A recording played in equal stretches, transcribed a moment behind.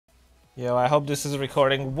Yo, I hope this is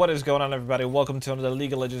recording. What is going on, everybody? Welcome to another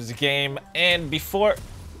League of Legends game. And before...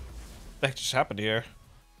 What just happened here?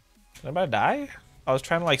 Did anybody die? I was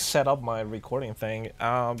trying to, like, set up my recording thing.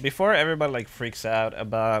 Before everybody, like, freaks out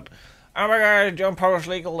about... Oh my god, John Powers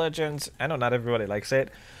League of Legends. I know not everybody likes it.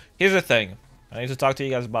 Here's the thing. I need to talk to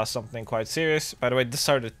you guys about something quite serious. By the way, these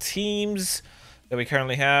are the teams that we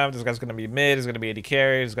currently have. This guy's going to be mid. This is going to be AD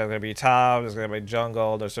carry. This guy's going to be top. This is going to be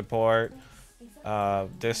jungle. Their support.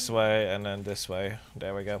 This way and then this way.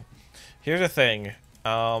 There we go. Here's the thing.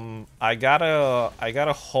 I got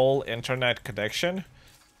a whole internet connection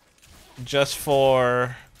just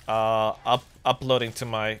for uploading to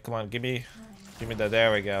my. Come on, give me that.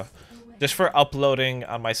 There we go. Just for uploading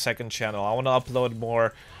on my second channel. I want to upload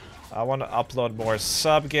more. I want to upload more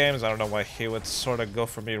sub games. I don't know why he would sort of go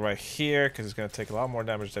for me right here because he's gonna take a lot more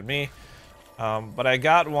damage than me. But I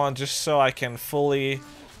got one just so I can fully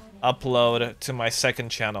upload to my second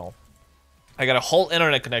channel. I got a whole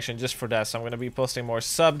internet connection just for that, so I'm going to be posting more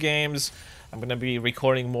sub games. I'm going to be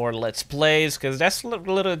recording more let's plays, because that's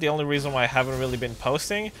literally the only reason why I haven't really been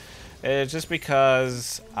posting. It's just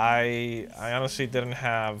because I honestly didn't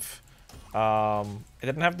have I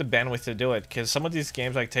didn't have the bandwidth to do it, because some of these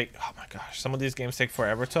games oh my gosh, some of these games take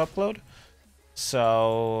forever to upload.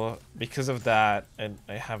 So because of that,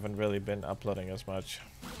 I haven't really been uploading as much.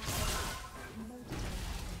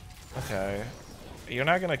 Okay, you're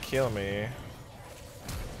not gonna kill me.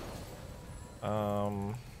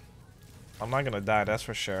 I'm not gonna die, that's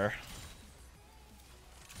for sure.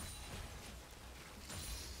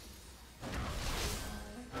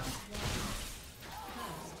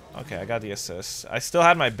 Okay, I got the assist. I still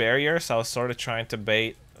had my barrier, so I was sort of trying to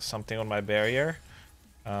bait something on my barrier.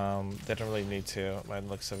 Didn't really need to, by the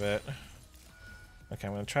looks of it. Okay,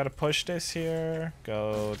 I'm gonna try to push this here.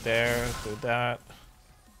 Go there, do that.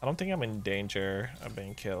 I don't think I'm in danger of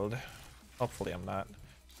being killed. Hopefully I'm not.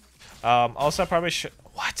 Also, I probably should...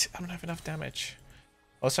 What? I don't have enough damage.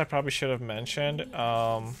 Also, I probably should have mentioned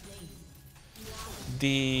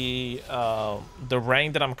the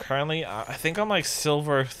rank that I'm currently... I think I'm like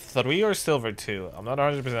silver 3 or silver 2. I'm not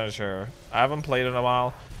 100% sure. I haven't played in a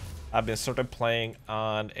while. I've been sort of playing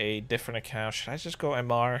on a different account. Should I just go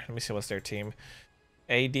MR? Let me see what's their team.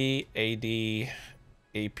 AD,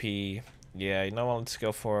 AP... Yeah, you know what? Let's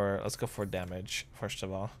go for damage first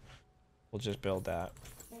of all. We'll just build that.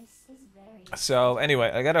 So anyway,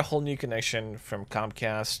 I got a whole new connection from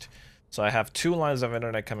Comcast, so I have 2 lines of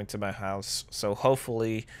internet coming to my house. So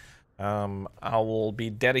hopefully, I will be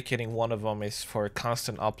dedicating one of them is for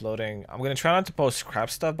constant uploading. I'm gonna try not to post crap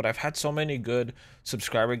stuff, but I've had so many good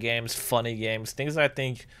subscriber games, funny games, things that I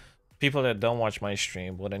think people that don't watch my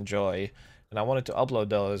stream would enjoy. And I wanted to upload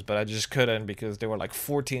those, but I just couldn't because they were like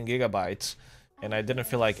 14 gigabytes. And I didn't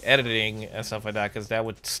feel like editing and stuff like that because that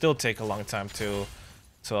would still take a long time to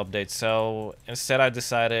update. So instead I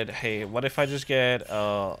decided, hey, what if I just get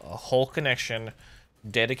a whole connection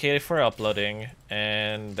dedicated for uploading?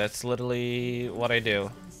 And that's literally what I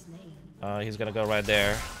do. He's gonna go right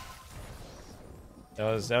there.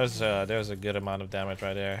 There was a good amount of damage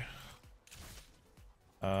right there.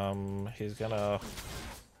 He's gonna...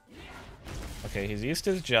 Okay, he's used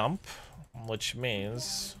his jump, which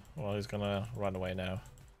means, well, he's gonna run away now.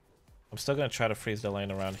 I'm still gonna try to freeze the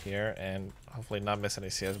lane around here and hopefully not miss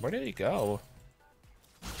any CS. Where did he go?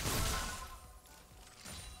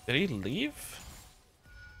 Did he leave?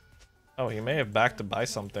 Oh, he may have backed to buy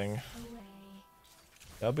something.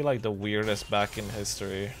 That would be like the weirdest back in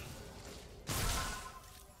history.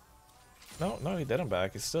 No, he didn't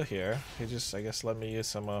back. He's still here. He just, I guess, let me use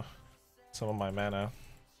some of my mana.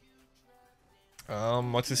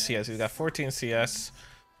 What's his CS? He's got 14 CS.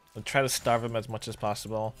 I'll try to starve him as much as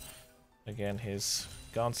possible. Again, he's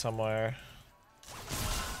gone somewhere.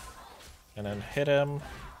 And then hit him.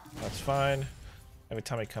 That's fine. Every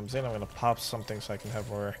time he comes in, I'm gonna pop something so I can have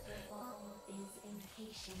more.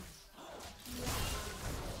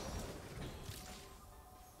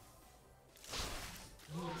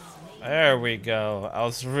 There we go. I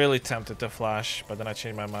was really tempted to flash, but then I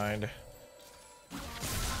changed my mind.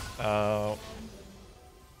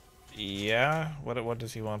 Yeah, what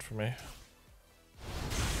does he want from me?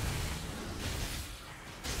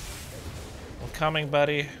 I'm coming,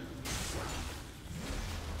 buddy.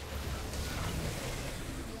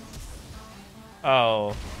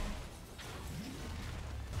 Oh.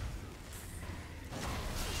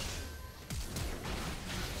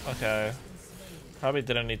 Okay. Probably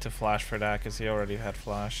didn't need to flash for that because he already had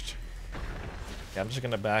flashed. Yeah, I'm just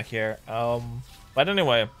gonna back here. But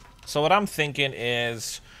anyway, so what I'm thinking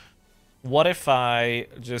is, what if I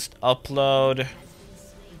just upload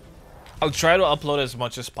I'll try to upload as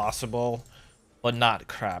much as possible, but not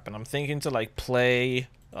crap. And I'm thinking to like play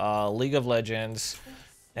League of Legends.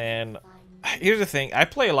 And here's the thing, I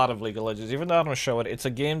play a lot of League of Legends, even though I don't show it. It's a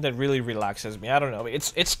game that really relaxes me. I don't know.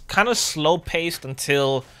 It's kind of slow paced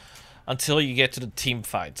until you get to the team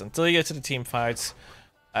fights. Until you get to the team fights,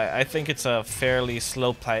 I think it's a fairly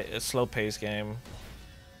slow paced game.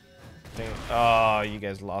 Oh, you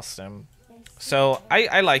guys lost him. So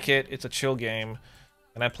I like it. It's a chill game,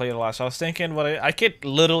 and I play it a lot. So I was thinking, I could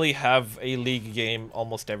literally have a League game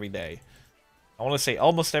almost every day. I want to say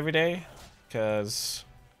almost every day, because,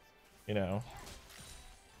 you know.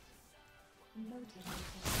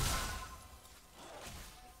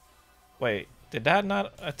 Wait, did that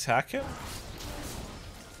not attack him?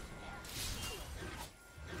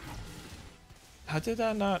 How did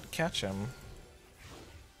that not catch him?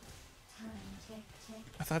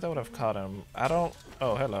 I thought that would have caught him. I don't...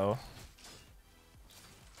 Oh, hello.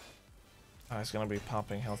 Oh, he's gonna be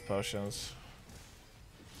popping health potions.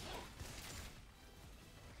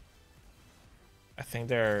 I think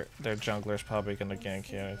their jungler's probably gonna gank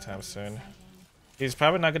here anytime soon. He's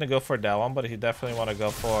probably not gonna go for that one, but he definitely want to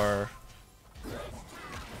go for...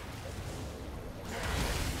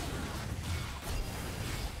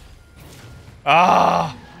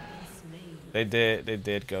 Ah! They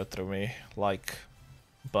did go through me like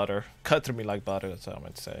butter. Cut through me like butter, that's what I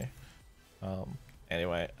meant to say.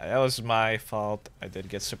 Anyway, that was my fault. I did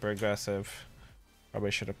get super aggressive.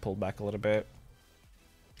 Probably should have pulled back a little bit.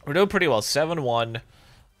 We're doing pretty well. 7-1.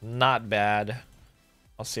 Not bad.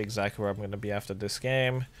 I'll see exactly where I'm going to be after this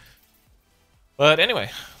game. But anyway,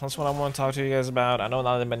 that's what I want to talk to you guys about. I know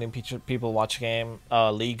not that many people watch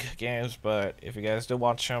League games, but if you guys do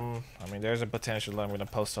watch them, I mean, there's a potential that I'm going to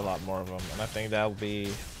post a lot more of them. And I think that will be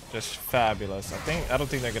just fabulous. I don't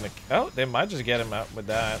think they're going to... Oh, they might just get him out with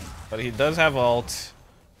that. But he does have ult.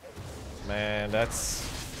 Man, that's...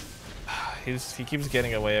 He keeps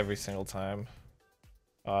getting away every single time.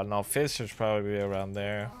 No, Fizz should probably be around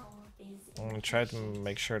there. I'm going to try to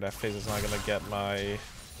make sure that Fizz is not going to get my...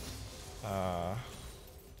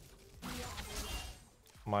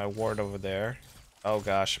 my ward over there. Oh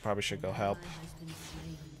gosh, I probably should go help.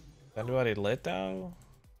 Is anybody lit though?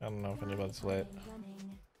 I don't know if anybody's lit.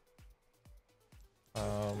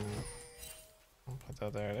 Put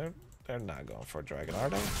that there. They're not going for a dragon, are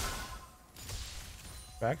they?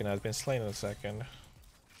 Dragon has been slain in a second.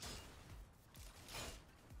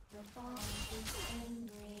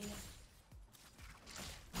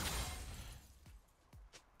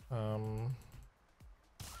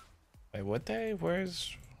 Wait, would they?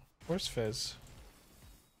 Where's Fizz?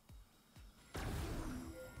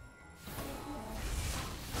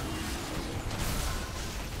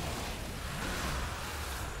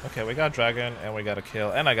 Okay, we got dragon and we got a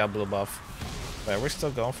kill, and I got blue buff. Wait, we're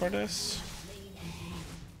still going for this?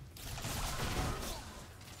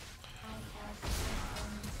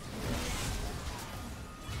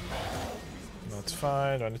 That's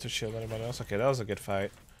fine. Do I need to shield anybody else? Okay, that was a good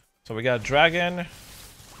fight. So we got dragon.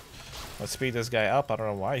 Let's speed this guy up. I don't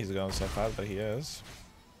know why he's going so fast, but he is.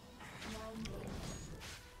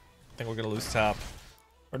 I think we're gonna lose top.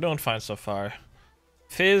 We're doing fine so far.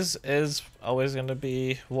 Fizz is always gonna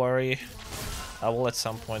be worry. I will at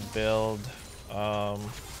some point build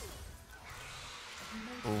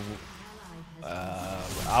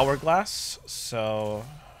hourglass, so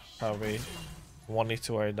probably won't need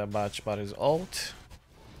to worry that much about his ult.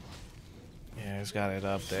 Yeah, he's got it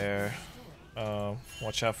up there.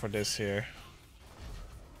 Watch out for this here.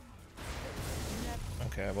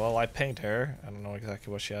 Okay, well, I pinged her. I don't know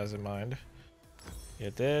exactly what she has in mind.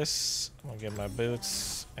 Get this. I'm gonna get my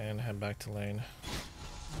boots and head back to lane.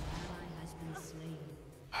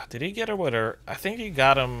 Did he get her with her? I think he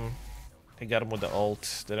got him. He got him with the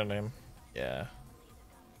ult, didn't he? Yeah.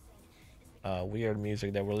 Weird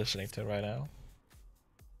music that we're listening to right now.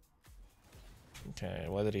 Okay,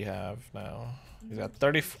 what did he have now? He's got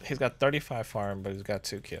 30. He's got 35 farm, but he's got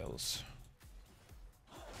 2 kills.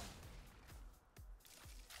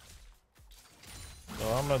 So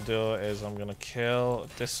what I'm gonna do is I'm gonna kill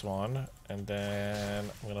this one, and then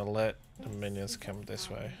I'm gonna let the minions come this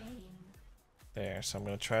way. There. So I'm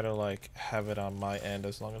gonna try to like have it on my end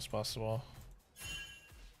as long as possible.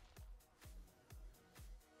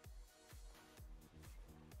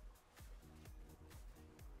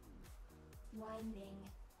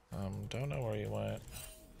 Don't know where you went.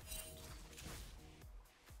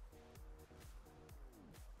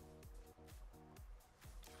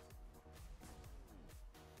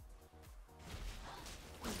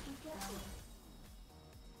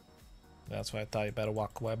 That's why I thought you better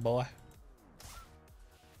walk away, boy.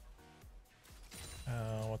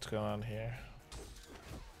 What's going on here.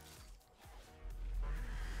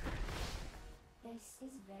 This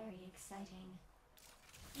is very exciting.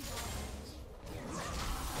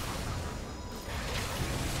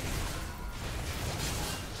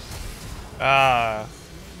 Ah.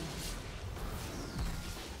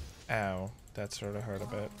 Ow. That sort of hurt a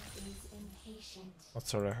bit. That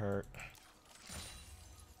sort of hurt.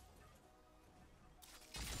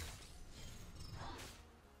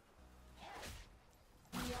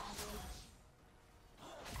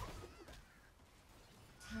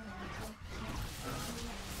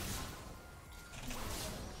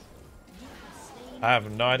 I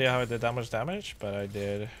have no idea how I did that much damage, but I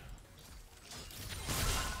did.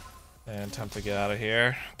 And time to get out of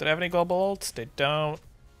here. Do they have any global ults? They don't.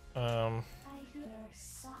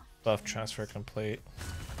 Buff transfer complete.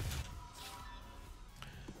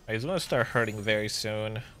 He's gonna start hurting very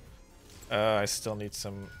soon. I still need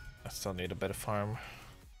a bit of farm.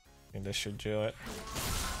 I think this should do it.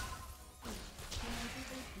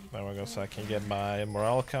 There we go, so I can get my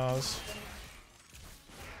morale cause.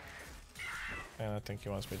 And I think he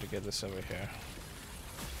wants me to get this over here.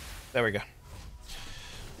 There we go.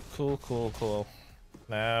 Cool, cool, cool.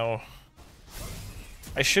 Now,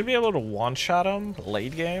 I should be able to one-shot him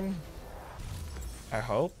late game. I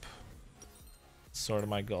hope. Sort of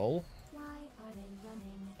my goal.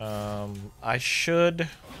 I should...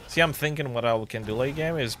 See, I'm thinking what I can do late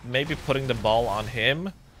game is maybe putting the ball on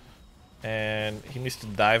him. And he needs to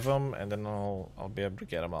dive him, and then I'll be able to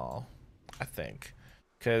get them all. I think.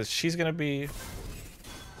 Because she's gonna be...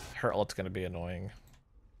 Her ult's gonna be annoying.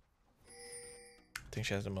 I think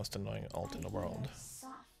she has the most annoying ult in the world.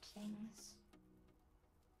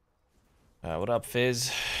 What up,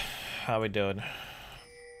 Fizz? How we doing?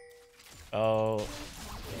 Oh...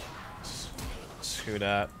 Screw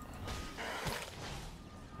that.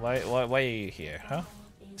 Why are you here, huh?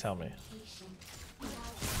 Tell me.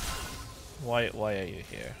 Why are you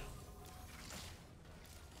here?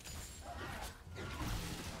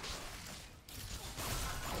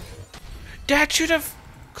 That should have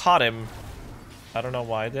caught him. I don't know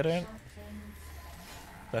why I didn't.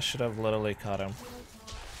 That should have literally caught him.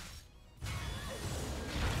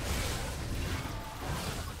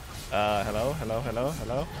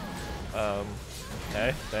 Hello.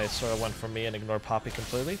 Okay, they sort of went for me and ignored Poppy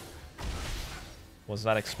completely. Was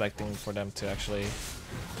not expecting for them to actually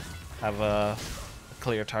have a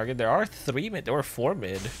clear target. There are 3 mid. There were 4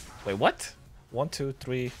 mid. Wait, what? 1, 2,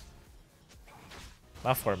 3.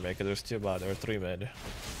 Not 4 mid, because there's 2 bot. There were 3 mid.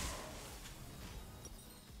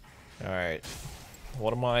 All right.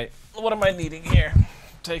 What am I needing here?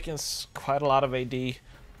 Taking quite a lot of AD,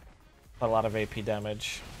 a lot of AP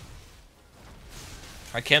damage.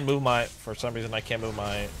 I can't move my, for some reason I can't move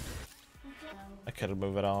my, I couldn't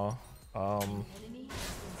move it all.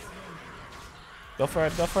 Go for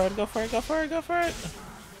it.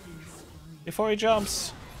 Before he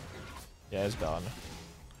jumps. Yeah, he's gone.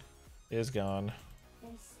 He's gone.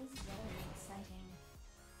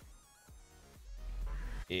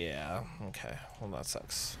 Yeah, okay. Well, that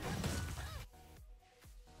sucks.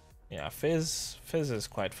 Yeah, Fizz is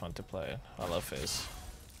quite fun to play. I love Fizz.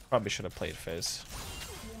 Probably should have played Fizz.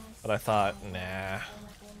 But I thought, nah.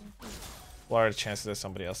 What are the chances that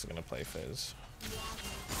somebody else is going to play Fizz?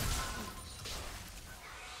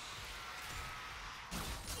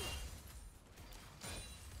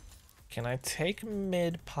 Can I take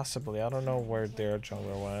mid? Possibly. I don't know where their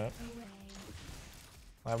jungler went.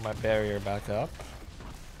 I have my barrier back up.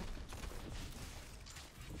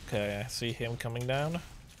 Okay, I see him coming down.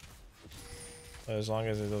 As long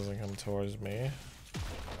as it doesn't come towards me.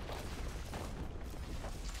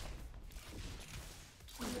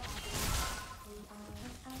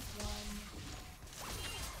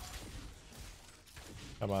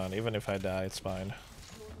 Come on, even if I die, it's fine.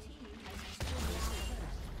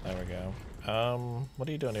 There we go. What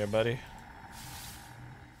are you doing here, buddy?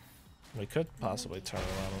 We could possibly turn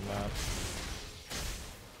around on that.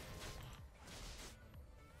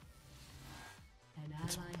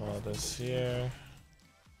 Let's pull this here.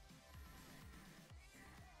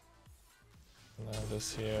 Now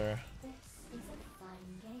this here.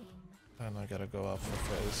 And I gotta go up for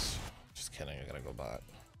Fizz. Just kidding, I gotta go bot.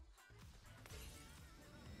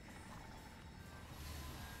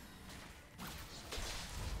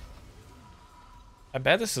 I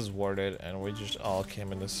bet this is warded and we just all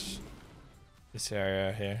came in this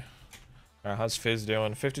area here. Alright, how's Fizz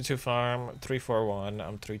doing? 52 farm, 341.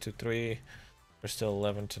 I'm 323. We're still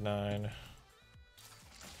 11 to 9.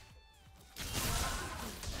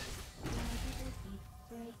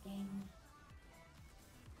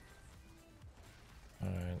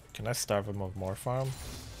 Alright, can I starve him of more farm?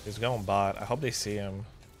 He's going bot. I hope they see him.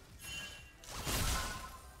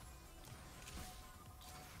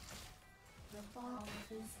 The ball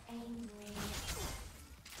is angry.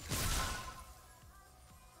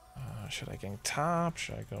 Should I gank top?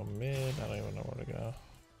 Should I go mid? I don't even know where to go.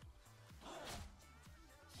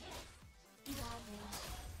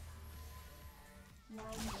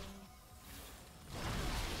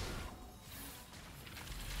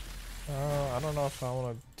 I don't know if I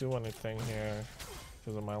want to do anything here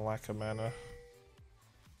because of my lack of mana.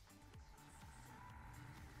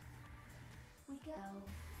 We go.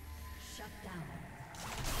 Shut down.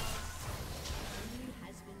 Enemy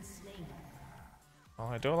has been slain. Well,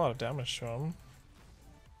 I do a lot of damage to him.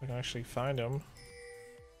 I can actually find him.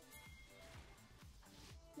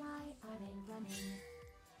 Why are they running?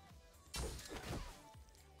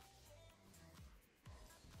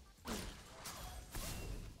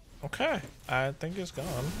 Okay, I think he's gone.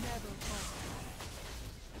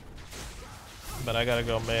 But I gotta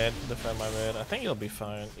go mid, defend my mid. I think he'll be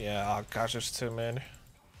fine. Yeah, oh gosh, there's two mid.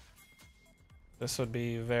 This would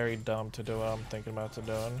be very dumb to do what I'm thinking about to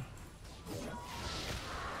doing.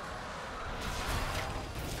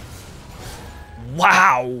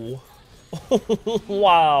 Wow!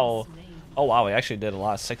 Wow! Oh wow, we actually did a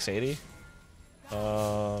lot. 680.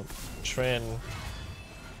 Trin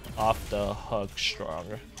off the hook strong.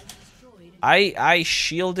 I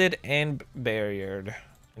shielded and barriered,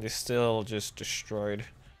 and they still just destroyed.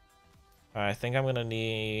 Alright, I think I'm gonna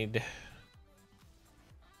need. I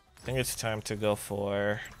think it's time to go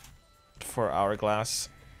for hourglass.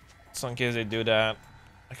 So in case they do that,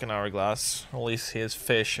 I can hourglass. At least he has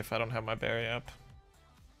fish if I don't have my berry up.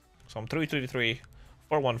 So I'm 3-3-3,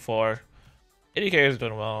 4-1-4. 80k is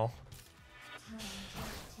doing well.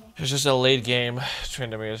 It's just a late game.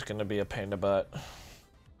 Tryndamere is gonna be a pain in the butt.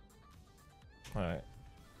 Alright.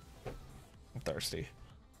 I'm thirsty.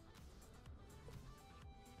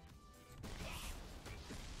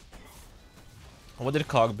 What did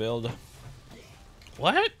Cog build?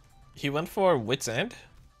 What? He went for Wit's End?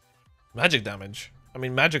 Magic damage. I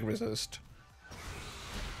mean magic resist.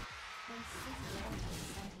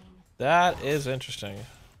 That is interesting.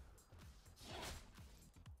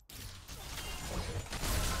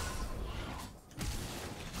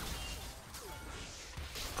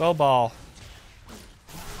 Go ball.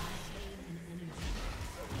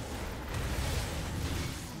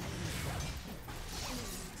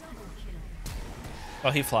 Oh,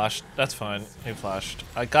 he flashed. That's fine. He flashed.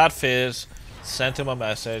 I got Fizz. Sent him a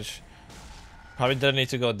message. Probably didn't need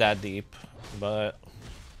to go that deep, but...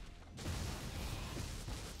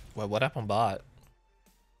 Wait, what happened bot?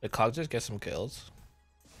 Did Cog just get some kills?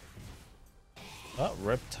 Oh,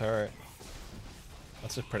 rip turret.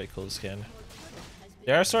 That's a pretty cool skin.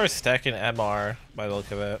 They are sort of stacking MR by the look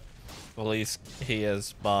of it. At least he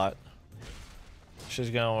is bot. She's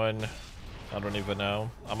going... I don't even know.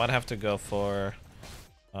 I might have to go for...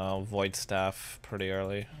 Void Staff pretty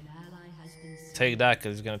early. Take that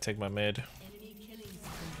because he's gonna take my mid.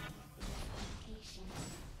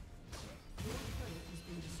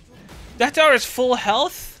 That tower is full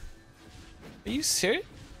health? Are you serious?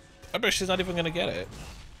 I bet she's not even gonna get it.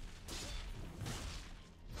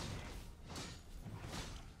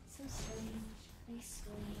 So strange. They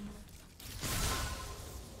scream.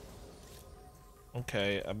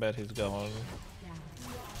 Okay, I bet he's going.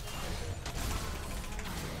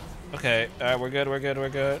 Okay, alright, we're good, we're good, we're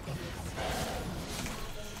good.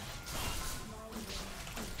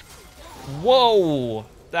 Whoa!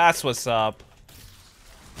 That's what's up.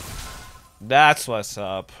 That's what's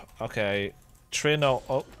up. Okay. Trino.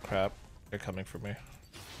 Oh, crap. They're coming for me.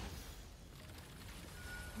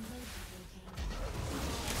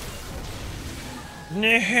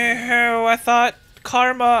 No, I thought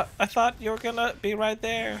Karma. I thought you were gonna be right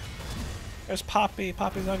there. There's Poppy.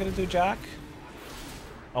 Poppy's not gonna do jack.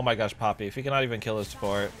 Oh my gosh, Poppy. If he cannot even kill his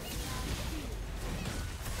support.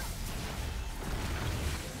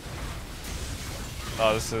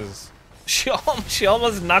 Oh, this is... She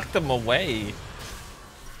almost knocked him away.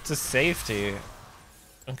 To safety.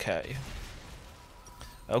 Okay.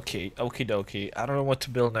 Okay, okie dokie. I don't know what to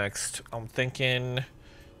build next. I'm thinking...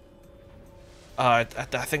 I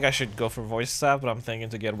think I should go for Voice Staff, but I'm thinking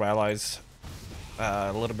to get Rylai's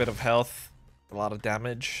a little bit of health, a lot of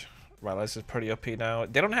damage. Rylai's is pretty OP now.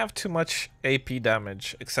 They don't have too much AP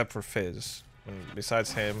damage, except for Fizz. And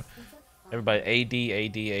besides him, everybody AD,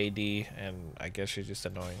 and I guess she's just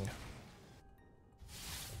annoying.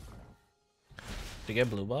 Did you get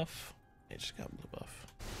blue buff? Yeah, just got blue buff.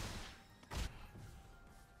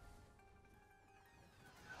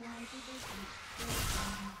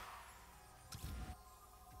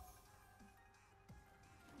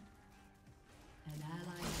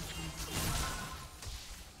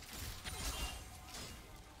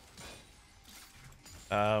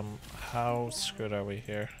 How screwed are we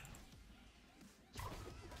here?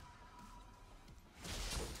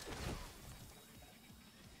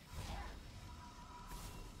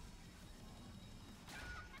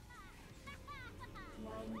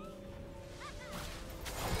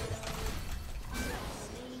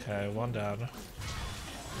 Okay, one down.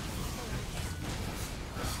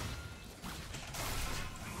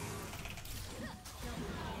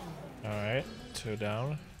 Alright, two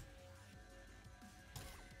down.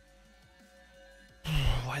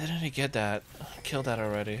 Why didn't he get that? Kill that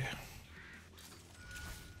already.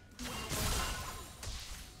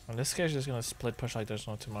 And this guy's just gonna split push like there's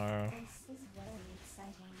no tomorrow. This is very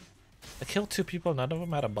exciting. I killed two people, none of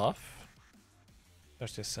them had a buff.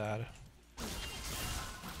 That's just sad.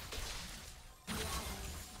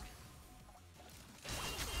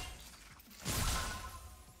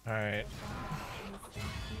 Alright.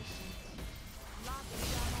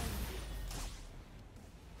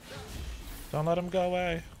 Don't let him go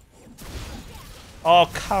away. Oh,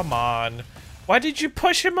 come on. Why did you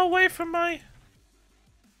push him away from my...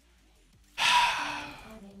 I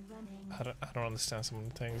don't understand some of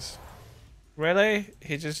the things. Really?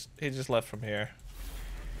 He just left from here.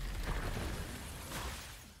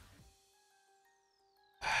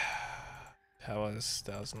 That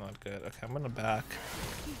was not good. Okay, I'm gonna back.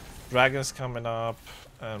 Dragon's coming up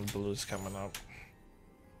and blue's coming up.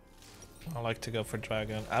 I like to go for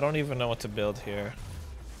dragon. I don't even know what to build here.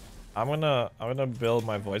 I'm gonna build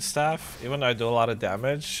my void staff. Even though I do a lot of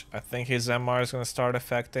damage, I think his MR is gonna start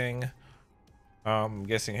affecting. I'm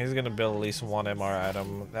guessing he's gonna build at least one MR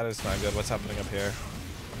item. That is not good. What's happening up here?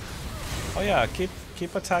 Oh yeah,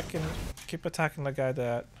 keep attacking the guy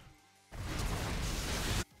that.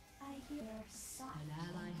 I hear soft. An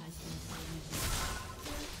ally has been slain.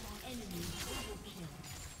 Enemy double kill.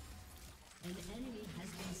 An enemy has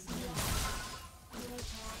been slain. Your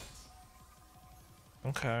cat.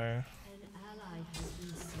 Okay. An ally has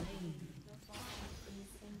been slain. The ball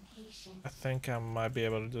is impatient. I think I might be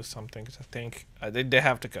able to do something. 'Cause I think they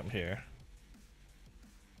have to come here.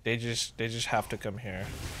 They just have to come here.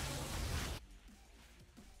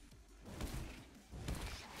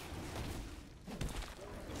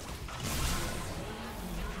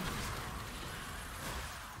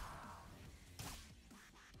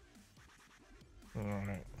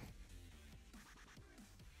 Alright.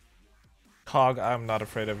 Cog, I'm not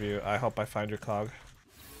afraid of you. I hope I find your cog.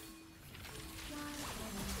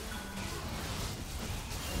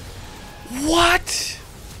 What?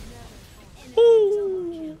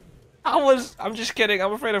 Ooh. I'm just kidding.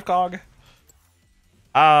 I'm afraid of cog.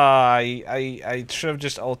 I should have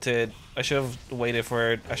just ulted. I should have waited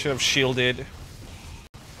for it. I should have shielded.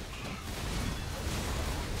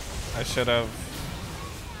 I should have.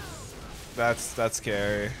 That's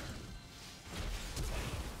scary.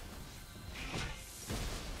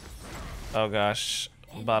 Oh gosh,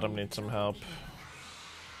 bottom needs some help.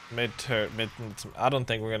 Mid needs some. I don't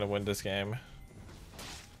think we're gonna win this game.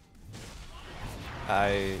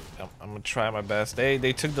 I'm gonna try my best.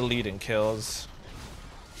 They took the lead in kills.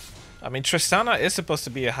 I mean, Tristana is supposed to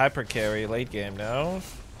be a hyper carry late game, no?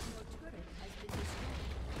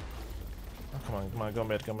 Oh, come on, go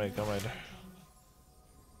mid. Go mid.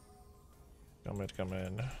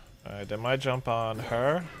 Alright, they might jump on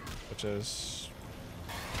her, which is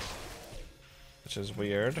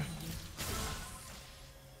weird.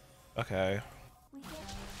 Okay.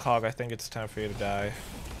 Cog, I think it's time for you to die.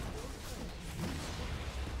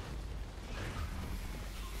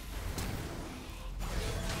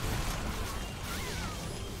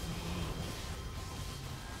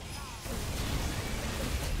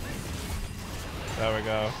 There we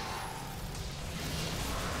go.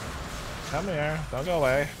 Come here, don't go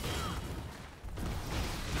away.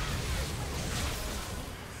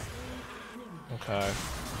 Okay.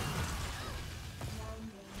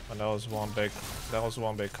 And that was one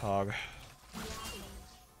big cog.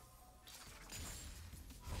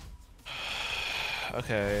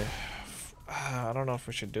 Okay. I don't know if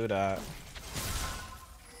we should do that.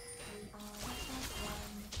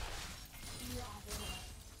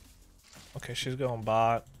 Okay, she's going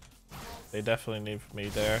bot. They definitely need me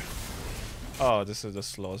there. Oh, this is the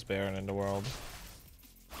slowest Baron in the world.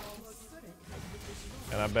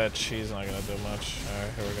 And I bet she's not gonna do much.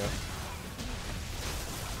 Alright, here we go.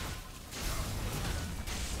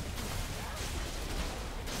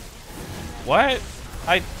 What?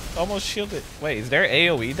 I almost shielded. Wait, is there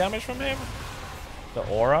AoE damage from him? The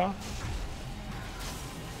aura?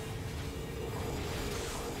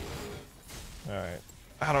 Alright.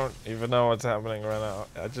 I don't even know what's happening right now.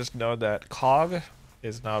 I just know that Cog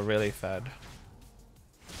is not really fed.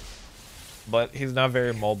 but he's not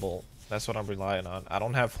very mobile. That's what I'm relying on. I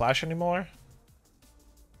don't have flash anymore,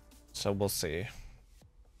 so we'll see.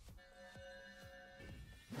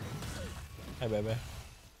 Hey, baby.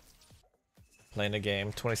 Playing the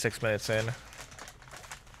game. 26 minutes in.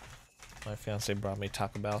 My fiance brought me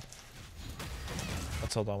Taco Bell. I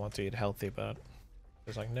told her I want to eat healthy, but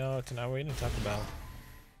he's like, no, tonight we're eating Taco Bell.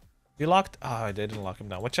 You locked? Oh, I didn't lock him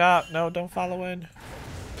down. Watch out! No, don't follow in.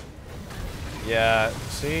 Yeah,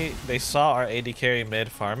 see, they saw our AD carry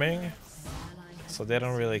mid farming, so they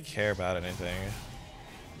don't really care about anything.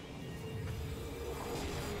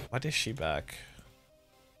 Why is she back?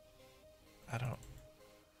 I don't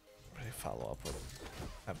really follow up with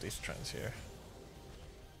have these trends here.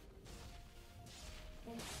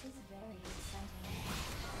 This is very exciting.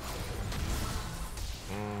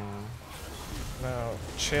 No,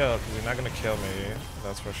 chill, because you're not gonna kill me,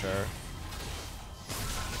 that's for sure.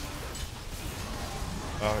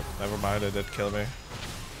 Oh, never mind, it did kill me.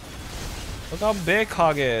 Look how big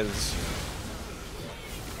Hog is!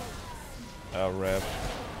 Oh, rip.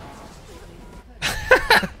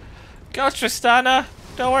 Go, Tristana!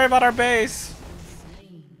 Don't worry about our base!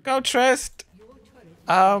 Go, Trist!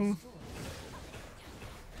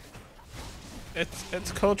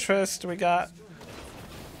 It's cool, Trist. We got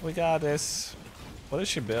this. What did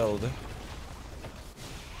she build?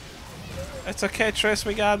 It's okay, Trist.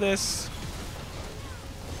 We got this.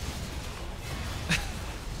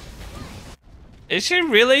 Is she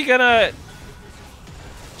really gonna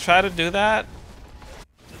try to do that?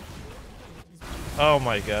 Oh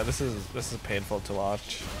my god, this is painful to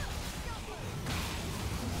watch.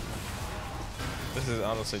 This is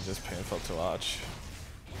honestly just painful to watch.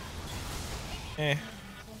 Eh.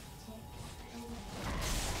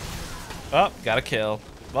 Oh, got a kill.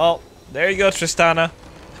 Well, there you go, Tristana.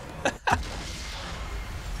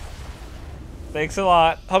 Thanks a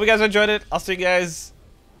lot. Hope you guys enjoyed it. I'll see you guys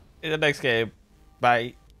in the next game.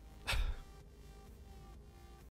 Bye.